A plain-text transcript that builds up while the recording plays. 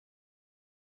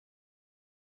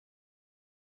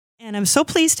And I'm so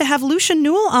pleased to have Lucia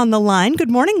Newell on the line. Good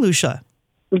morning, Lucia.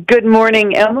 Good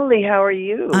morning, Emily. How are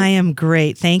you? I am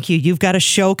great. Thank you. You've got a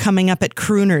show coming up at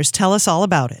Crooners. Tell us all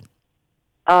about it.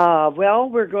 Well,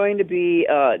 we're going to be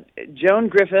Joan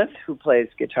Griffith, who plays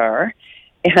guitar,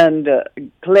 and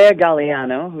Claire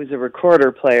Galliano, who's a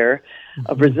recorder player,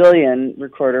 a Brazilian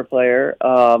recorder player,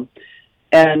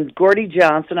 and Gordy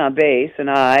Johnson on bass, and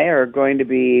I are going to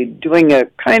be doing a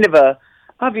kind of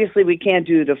obviously we can't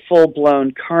do the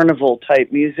full-blown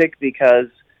carnival-type music because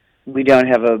we don't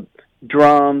have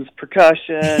drums,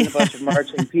 percussion, a bunch of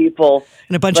marching people.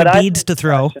 And a bunch of beads to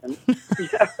throw.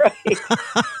 Yeah, right.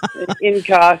 In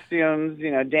costumes,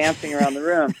 dancing around the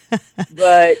room.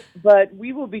 But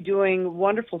we will be doing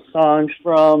wonderful songs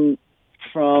from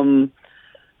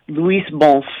Luis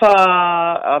Bonfa,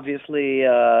 obviously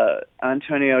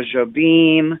Antonio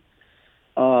Jobim,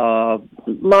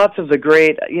 lots of the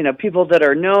great, people that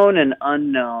are known and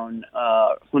unknown,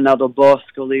 Ronaldo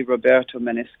Boscoli, Roberto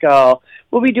Menescal.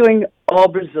 We'll be doing all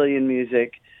Brazilian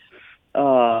music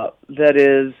that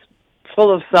is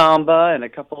full of samba and a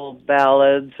couple of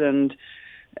ballads and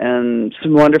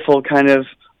some wonderful kind of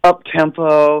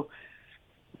up-tempo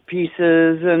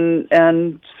pieces.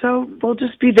 And so we'll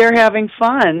just be there having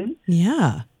fun.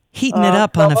 Yeah. Heating it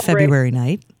up on a February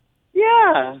night.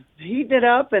 Yeah, heating it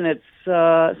up, and it's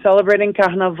celebrating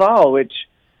Carnaval, which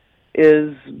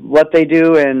is what they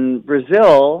do in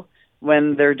Brazil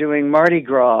when they're doing Mardi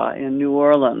Gras in New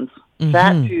Orleans. Mm-hmm.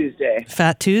 Fat Tuesday.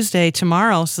 Fat Tuesday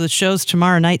tomorrow. So the show's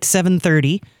tomorrow night,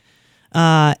 7:30,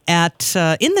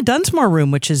 in the Dunsmore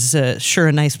Room, which is sure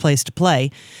a nice place to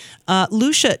play.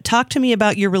 Lucia, talk to me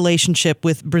about your relationship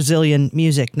with Brazilian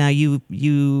music. Now, you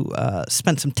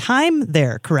spent some time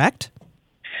there, correct?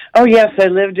 Oh, yes. I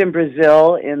lived in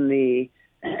Brazil in the,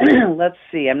 let's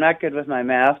see, I'm not good with my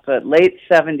math, but late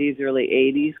 70s, early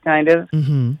 80s, kind of.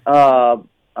 Mm-hmm.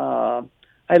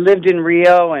 I lived in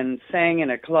Rio and sang in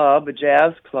a club, a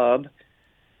jazz club,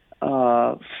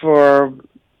 for a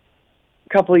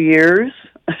couple of years.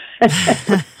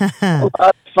 A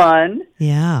lot of fun.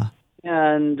 Yeah.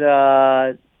 And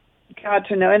got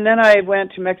to know. And then I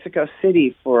went to Mexico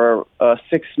City for a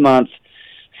 6-month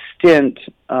stint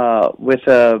with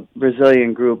a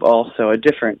Brazilian group also, a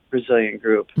different Brazilian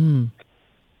group. Mm.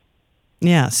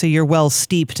 Yeah, so you're well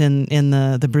steeped in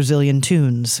the Brazilian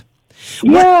tunes.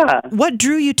 Yeah. What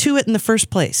drew you to it in the first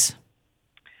place?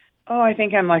 Oh, I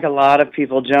think I'm like a lot of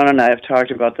people. Joan and I have talked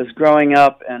about this growing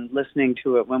up and listening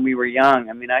to it when we were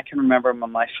young. I mean, I can remember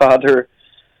when my father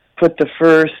put the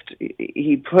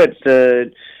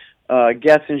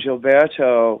Getz and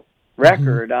Gilberto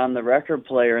record on the record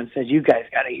player and said, "You guys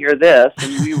got to hear this."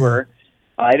 And we were,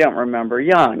 I don't remember,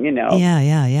 young,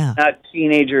 Yeah. Not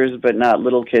teenagers, but not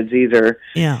little kids either.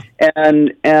 Yeah.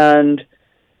 And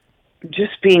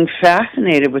just being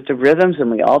fascinated with the rhythms,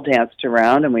 and we all danced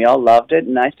around and we all loved it.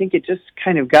 And I think it just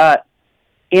kind of got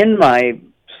in my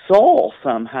soul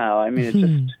somehow. I mean, it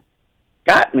just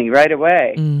got me right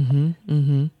away. Mm-hmm.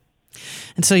 Mm-hmm.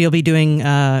 And so you'll be doing,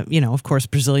 of course,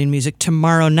 Brazilian music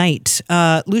tomorrow night.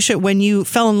 Lucia, when you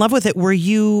fell in love with it, were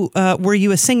you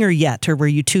a singer yet, or were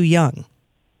you too young?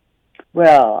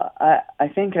 Well, I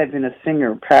think I've been a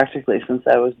singer practically since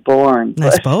I was born. I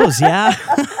suppose,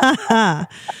 yeah.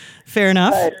 Fair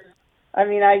enough. But, I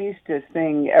mean, I used to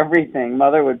sing everything.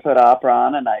 Mother would put opera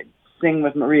on, and I'd sing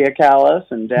with Maria Callas,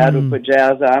 and Dad would put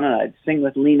jazz on, and I'd sing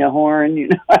with Lena Horne.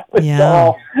 I was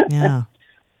all... Yeah.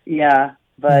 Yeah.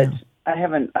 But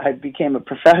I became a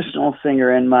professional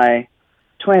singer in my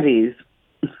 20s.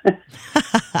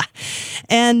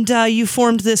 And you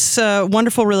formed this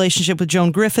wonderful relationship with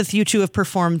Joan Griffith. You two have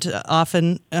performed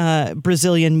often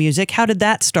Brazilian music. How did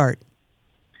that start?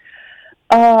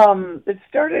 It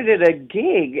started at a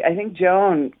gig. I think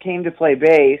Joan came to play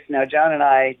bass. Now, Joan and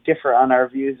I differ on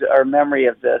our memory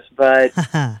of this, but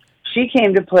she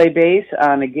came to play bass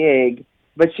on a gig.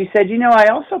 But she said, I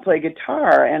also play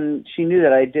guitar, and she knew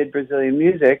that I did Brazilian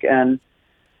music, and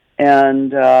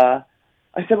I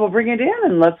said, well, bring it in,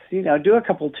 and let's, do a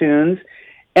couple tunes.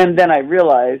 And then I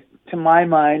realized, to my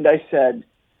mind, I said,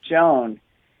 Joan,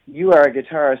 you are a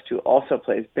guitarist who also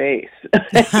plays bass.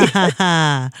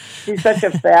 She's such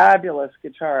a fabulous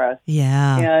guitarist.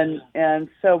 Yeah. And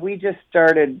so we just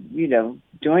started,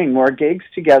 doing more gigs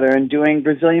together and doing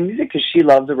Brazilian music because she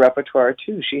loved the repertoire,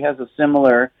 too. She has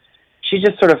she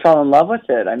just sort of fell in love with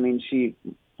it. I mean, she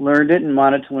learned it and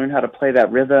wanted to learn how to play that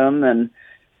rhythm and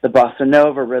the bossa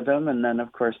nova rhythm, and then,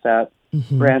 of course, that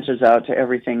branches out to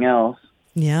everything else.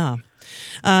 Yeah.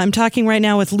 I'm talking right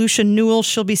now with Lucia Newell.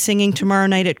 She'll be singing tomorrow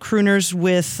night at Crooners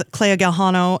with Clea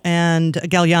Galliano and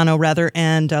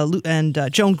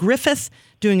Joan Griffith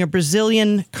doing a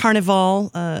Brazilian Carnival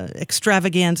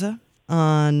extravaganza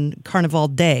on Carnival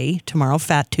Day tomorrow,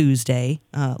 Fat Tuesday.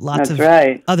 Lots That's of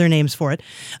right. other names for it.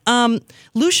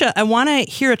 Lucia, I want to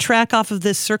hear a track off of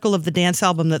this Circle of the Dance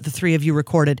album that the three of you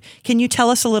recorded. Can you tell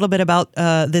us a little bit about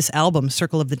this album,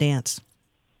 Circle of the Dance?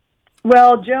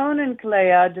 Well, Joan and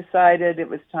Clea decided it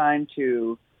was time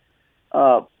to,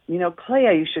 Clea,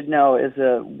 you should know, is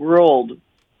a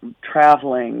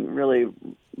world-traveling, really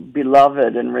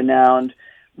beloved and renowned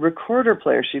recorder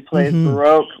player. She plays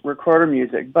Baroque recorder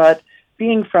music, but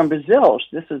being from Brazil,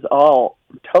 this is all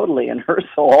totally in her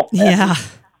soul. Yeah.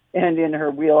 And in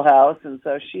her wheelhouse. And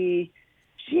so she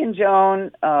and Joan,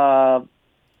 I'm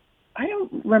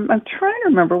trying to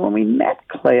remember when we met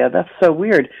Clea. That's so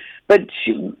weird. But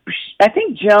I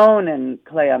think Joan and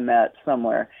Clea met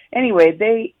somewhere. Anyway,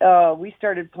 we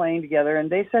started playing together, and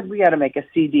they said we got to make a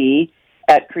CD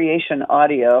at Creation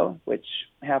Audio, which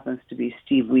happens to be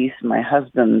Steve Weiss, my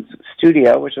husband's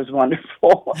studio, which was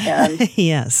wonderful. And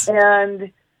yes.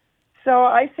 And so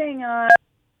I sang on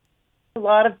a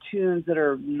lot of tunes that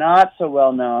are not so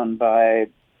well known by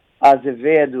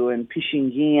Azevedo and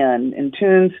Pixinguinha, and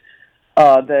tunes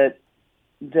that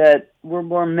were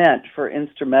more meant for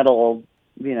instrumental,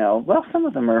 some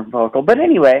of them are vocal. But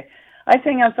anyway, I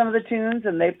sang on some of the tunes,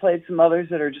 and they played some others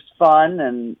that are just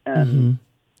fun and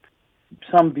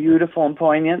some beautiful and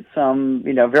poignant, some,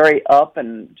 very up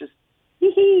and just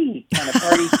hee-hee kind of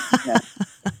party.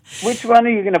 Which one are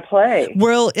you going to play?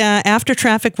 Well, after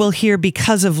Traffic, we'll hear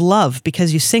Because of Love,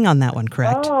 because you sing on that one,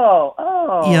 correct?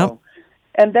 Oh. Yep.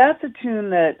 And that's a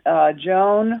tune that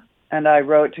Joan and I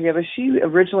wrote together. She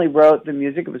originally wrote the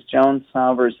music. It was Joan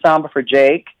Somber's Samba for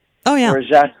Jake. Oh, yeah. Or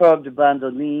Jacob de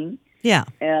Bandoline. Yeah.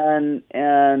 And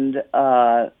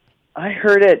I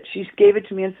heard it. She gave it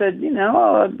to me and said,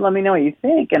 let me know what you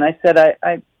think. And I said,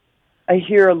 I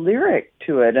hear a lyric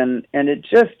to it, and it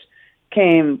just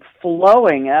came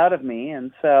flowing out of me.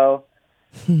 And so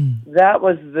that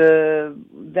was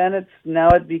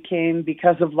it became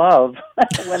Because of Love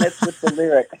when it's with the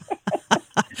lyric.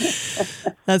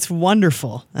 That's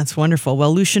wonderful. That's wonderful.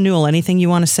 Well, Lucia Newell, anything you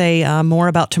want to say more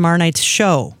about tomorrow night's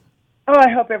show? Oh, I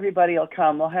hope everybody will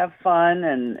come. We'll have fun,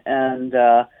 and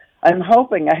I'm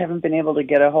hoping, I haven't been able to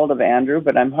get a hold of Andrew,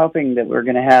 but I'm hoping that we're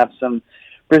going to have some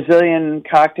Brazilian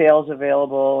cocktails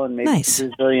available and maybe some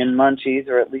Brazilian munchies,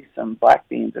 or at least some black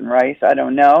beans and rice. I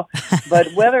don't know.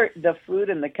 But whether the food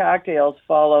and the cocktails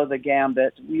follow the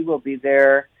gambit, we will be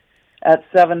there at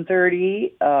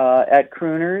 7:30 at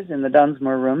Crooners in the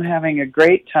Dunsmore Room, having a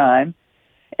great time.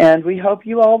 And we hope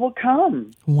you all will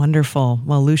come. Wonderful.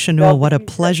 Well, Lucia Newell, what a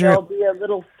pleasure. There'll be a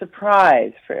little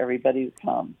surprise for everybody who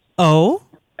comes. Oh?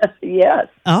 Yes.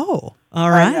 Oh, all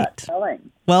right. I'm not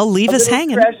telling. Well, leave us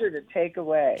hanging. Treasure to take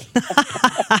away.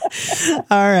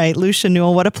 All right, Lucia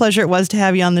Newell, what a pleasure it was to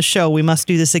have you on the show. We must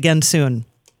do this again soon.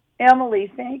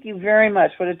 Emily, thank you very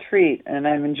much. What a treat. And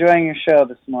I'm enjoying your show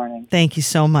this morning. Thank you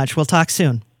so much. We'll talk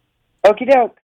soon. Okie doke.